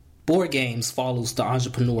Board Games follows the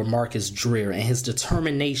entrepreneur Marcus Dreer and his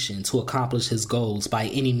determination to accomplish his goals by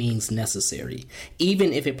any means necessary,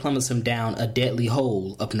 even if it plummets him down a deadly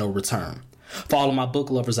hole of no return. For all of my book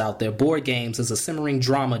lovers out there, Board Games is a simmering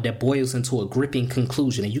drama that boils into a gripping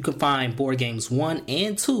conclusion, and you can find Board Games 1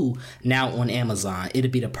 and 2 now on Amazon. It'll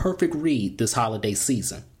be the perfect read this holiday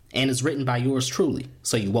season, and it's written by yours truly,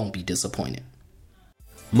 so you won't be disappointed.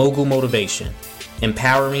 Mogul Motivation,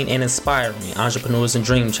 empowering and inspiring entrepreneurs and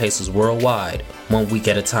dream chasers worldwide, 1 week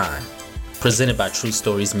at a time. Presented by True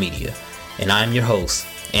Stories Media, and I'm your host,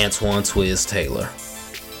 Antoine Twiz Taylor.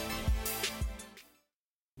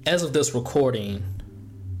 As of this recording,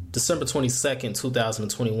 December 22nd,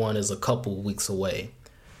 2021 is a couple weeks away.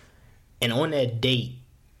 And on that date,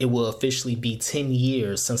 it will officially be 10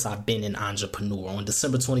 years since I've been an entrepreneur. On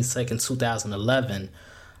December 22nd, 2011,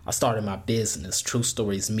 I started my business, True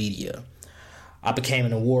Stories Media. I became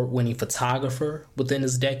an award-winning photographer within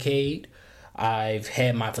this decade. I've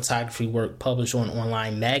had my photography work published on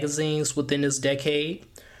online magazines within this decade.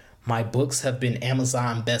 My books have been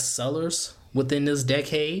Amazon bestsellers within this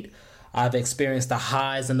decade. I've experienced the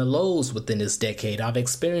highs and the lows within this decade. I've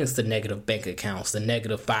experienced the negative bank accounts, the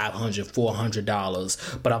negative $500,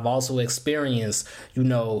 $400, but I've also experienced,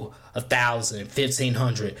 $1,000,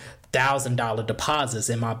 $1,500, $1,000 deposits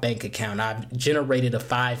in my bank account. I've generated a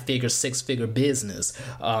 5-figure, 6-figure business.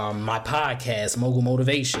 My podcast, Mogul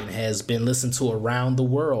Motivation, has been listened to around the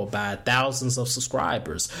world by thousands of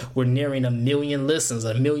subscribers. We're nearing 1 million listens,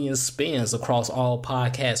 1 million spins across all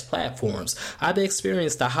podcast platforms. I've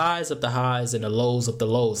experienced the highs of the highs and the lows of the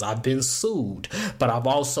lows. I've been sued, but I've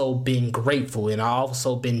also been grateful, and I've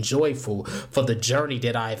also been joyful for the journey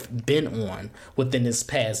that I've been on within this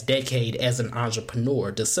past decade as an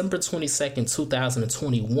entrepreneur. December 22nd,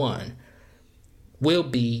 2021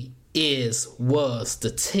 was the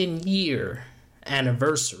 10-year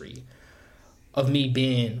anniversary of me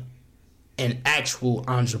being an actual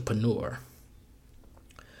entrepreneur.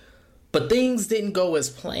 But things didn't go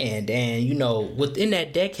as planned, and within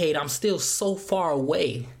that decade, I'm still so far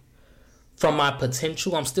away from my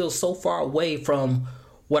potential. I'm still so far away from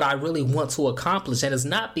what I really want to accomplish. And it's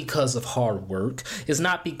not because of hard work. It's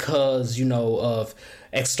not because, of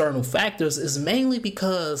external factors. It's mainly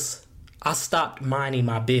because I stopped minding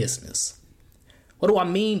my business. What do I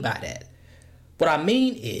mean by that? What I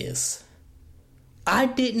mean is I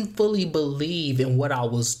didn't fully believe in what I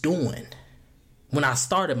was doing when I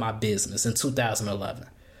started my business in 2011.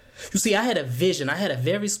 You see, I had a vision. I had a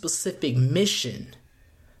very specific mission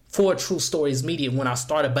for True Stories Media when I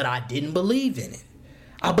started, but I didn't believe in it.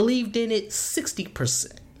 I believed in it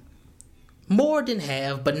 60%. More than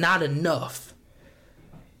half, but not enough.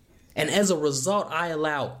 And as a result, I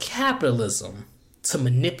allowed capitalism to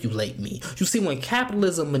manipulate me. You see, when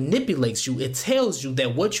capitalism manipulates you, it tells you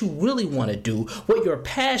that what you really want to do, what your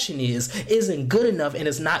passion is, isn't good enough and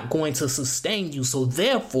is not going to sustain you. So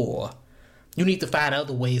therefore, you need to find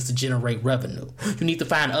other ways to generate revenue. You need to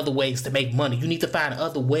find other ways to make money. You need to find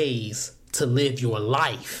other ways to live your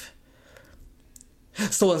life.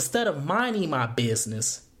 So instead of minding my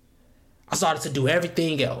business, I started to do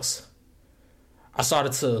everything else. I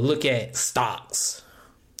started to look at stocks,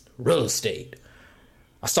 real estate.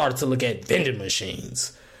 I started to look at vending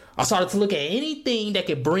machines. I started to look at anything that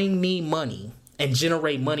could bring me money and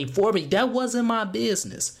generate money for me. That wasn't my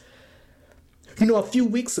business. A few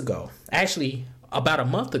weeks ago, actually about a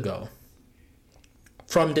month ago,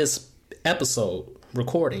 from this episode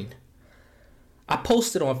recording, I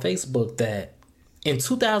posted on Facebook that in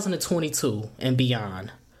 2022 and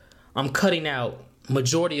beyond, I'm cutting out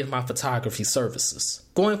majority of my photography services.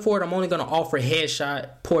 Going forward, I'm only going to offer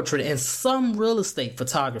headshot, portrait, and some real estate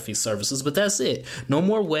photography services, but that's it. No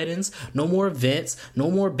more weddings, no more events,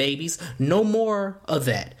 no more babies, no more of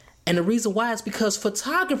that. And the reason why is because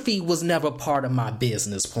photography was never part of my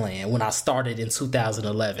business plan when I started in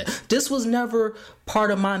 2011. This was never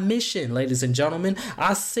part of my mission, ladies and gentlemen.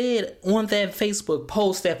 I said on that Facebook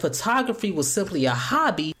post that photography was simply a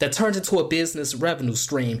hobby that turned into a business revenue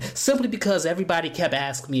stream simply because everybody kept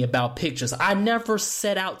asking me about pictures. I never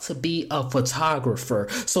set out to be a photographer.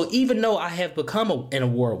 So even though I have become an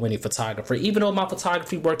award-winning photographer, even though my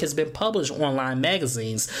photography work has been published on online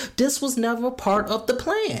magazines, this was never part of the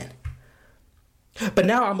plan. But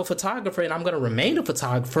now I'm a photographer and I'm going to remain a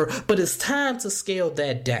photographer, but it's time to scale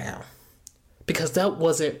that down because that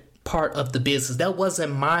wasn't part of the business. That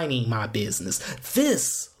wasn't minding my business.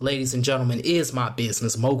 This, ladies and gentlemen, is my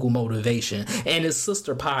business, Mogul Motivation, and its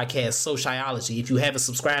sister podcast, Sociology. If you haven't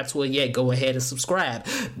subscribed to it yet, go ahead and subscribe.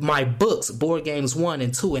 My books, Board Games 1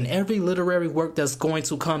 and 2, and every literary work that's going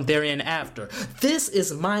to come therein after. This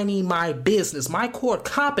is minding my business, my core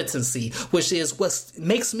competency, which is what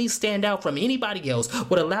makes me stand out from anybody else.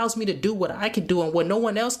 What allows me to do what I can do and what no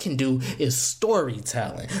one else can do is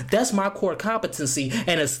storytelling. That's my core competency.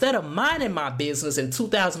 And instead of minding my business in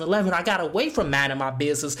 2011, I got away from minding my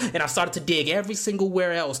business and I started to dig every single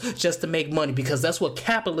where else just to make money, because that's what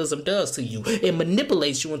capitalism does to you. It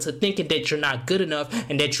manipulates you into thinking that you're not good enough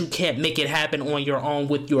and that you can't make it happen on your own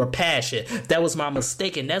with your passion. That was my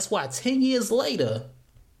mistake, and that's why 10 years later,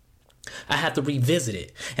 I have to revisit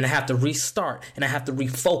it, and I have to restart, and I have to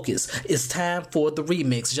refocus. It's time for the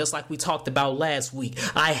remix, just like we talked about last week.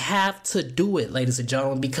 I have to do it, ladies and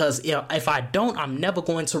gentlemen, because if I don't, I'm never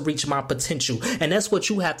going to reach my potential. And that's what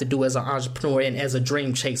you have to do as an entrepreneur and as a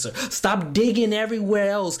dream chaser. Stop digging everywhere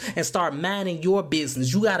else and start minding your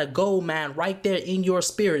business. You got a gold mine right there in your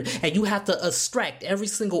spirit, and you have to extract every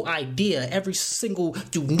single idea, every single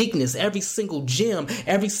uniqueness, every single gem,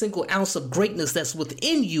 every single ounce of greatness that's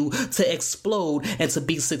within you to explode and to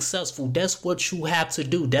be successful. That's what you have to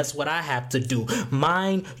do. That's what I have to do.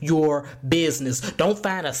 Mind your business. Don't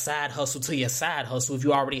find a side hustle to your side hustle if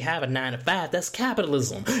you already have a 9-to-5. That's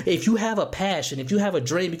capitalism. If you have a passion, if you have a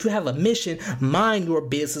dream, if you have a mission, mind your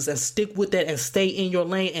business and stick with that and stay in your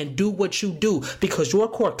lane and do what you do, because your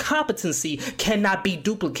core competency cannot be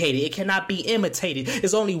duplicated. It cannot be imitated.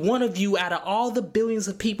 It's only one of you out of all the billions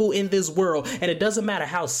of people in this world, and it doesn't matter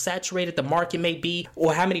how saturated the market may be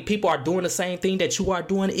or how many people are doing the same thing that you are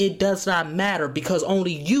doing. It does not matter, because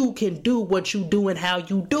only you can do what you do and how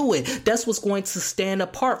you do it. That's what's going to stand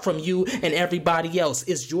apart from you and everybody else.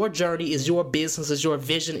 It's your journey, it's your business, it's your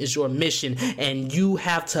vision, it's your mission, and you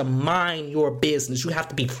have to mind your business. You have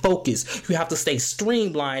to be focused. You have to stay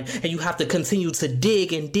streamlined, and you have to continue to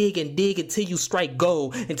dig and dig and dig until you strike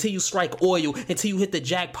gold, until you strike oil, until you hit the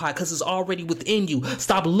jackpot, because it's already within you.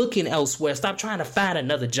 Stop looking elsewhere. Stop trying to find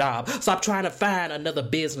another job. Stop trying to find another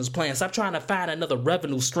business plan. Stop trying to find another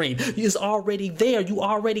revenue stream. It's already there. You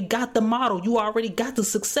already got the model. You already got the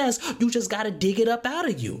success. You just got to dig it up out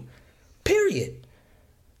of you. Period.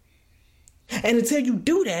 And until you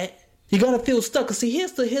do that, you're going to feel stuck. Because see,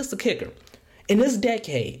 here's the kicker. In this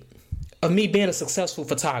decade of me being a successful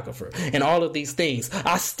photographer and all of these things,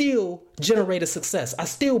 I still generated success. I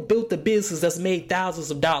still built the business that's made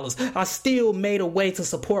thousands of dollars. I still made a way to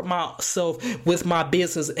support myself with my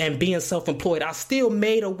business and being self-employed. I still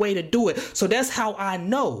made a way to do it. So that's how I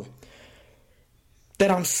know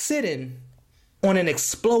that I'm sitting on an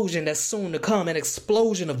explosion that's soon to come, an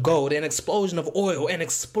explosion of gold, an explosion of oil, an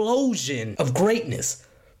explosion of greatness.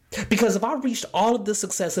 Because if I reached all of this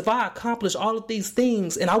success, if I accomplished all of these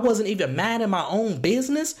things and I wasn't even minding my own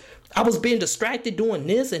business, I was being distracted doing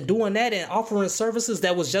this and doing that and offering services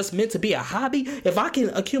that was just meant to be a hobby. If I can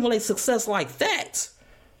accumulate success like that,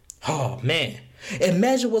 oh man,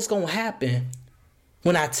 imagine what's going to happen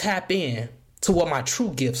when I tap in to what my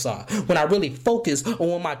true gifts are, when I really focus on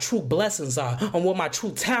what my true blessings are, on what my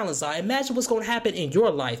true talents are. Imagine what's going to happen in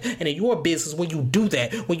your life and in your business when you do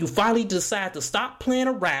that, when you finally decide to stop playing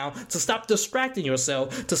around, to stop distracting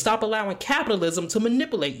yourself, to stop allowing capitalism to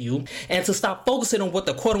manipulate you, and to stop focusing on what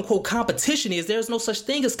the quote-unquote competition is. There's no such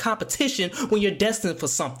thing as competition when you're destined for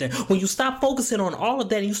something. When you stop focusing on all of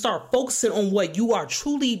that and you start focusing on what you are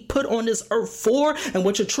truly put on this earth for and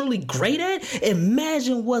what you're truly great at,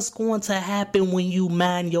 imagine what's going to happen when you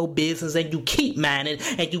mind your business and you keep minding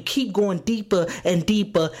and you keep going deeper and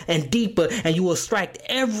deeper and deeper, and you extract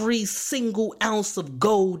every single ounce of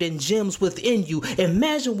gold and gems within you.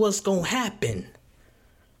 Imagine what's going to happen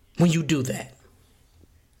when you do that.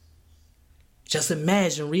 Just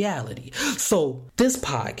imagine reality. So this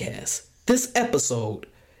podcast, this episode,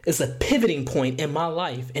 is a pivoting point in my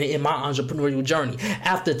life and in my entrepreneurial journey.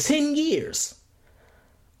 After 10 years,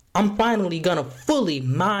 I'm finally going to fully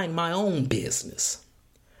mind my own business.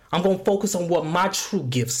 I'm going to focus on what my true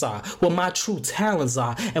gifts are, what my true talents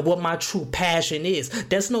are, and what my true passion is.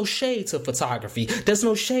 There's no shade to photography. There's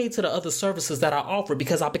no shade to the other services that I offer,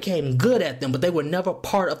 because I became good at them, but they were never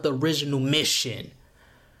part of the original mission,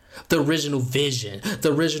 the original vision,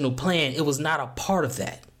 the original plan. It was not a part of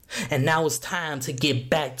that. And now it's time to get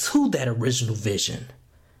back to that original vision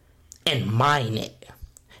and mine it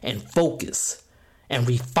and focus and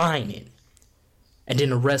refine it, and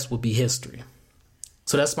then the rest will be history.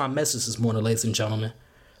 So that's my message this morning, ladies and gentlemen.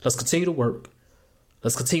 Let's continue to work.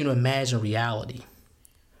 Let's continue to imagine reality.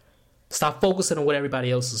 Stop focusing on what everybody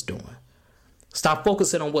else is doing. Stop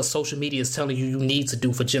focusing on what social media is telling you you need to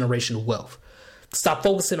do for generational wealth. Stop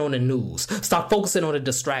focusing on the news. Stop focusing on the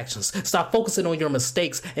distractions. Stop focusing on your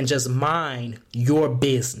mistakes and just mind your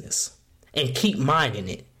business and keep minding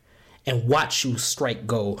it. And watch you strike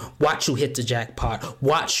gold. Watch you hit the jackpot.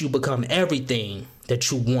 Watch you become everything that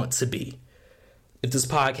you want to be. If this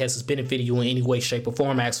podcast has benefited you in any way, shape, or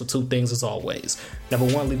form, I ask for two things as always. Number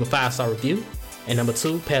one, leave a 5-star review. And number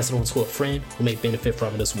two, pass it on to a friend who may benefit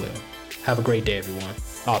from it as well. Have a great day, everyone.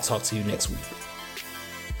 I'll talk to you next week.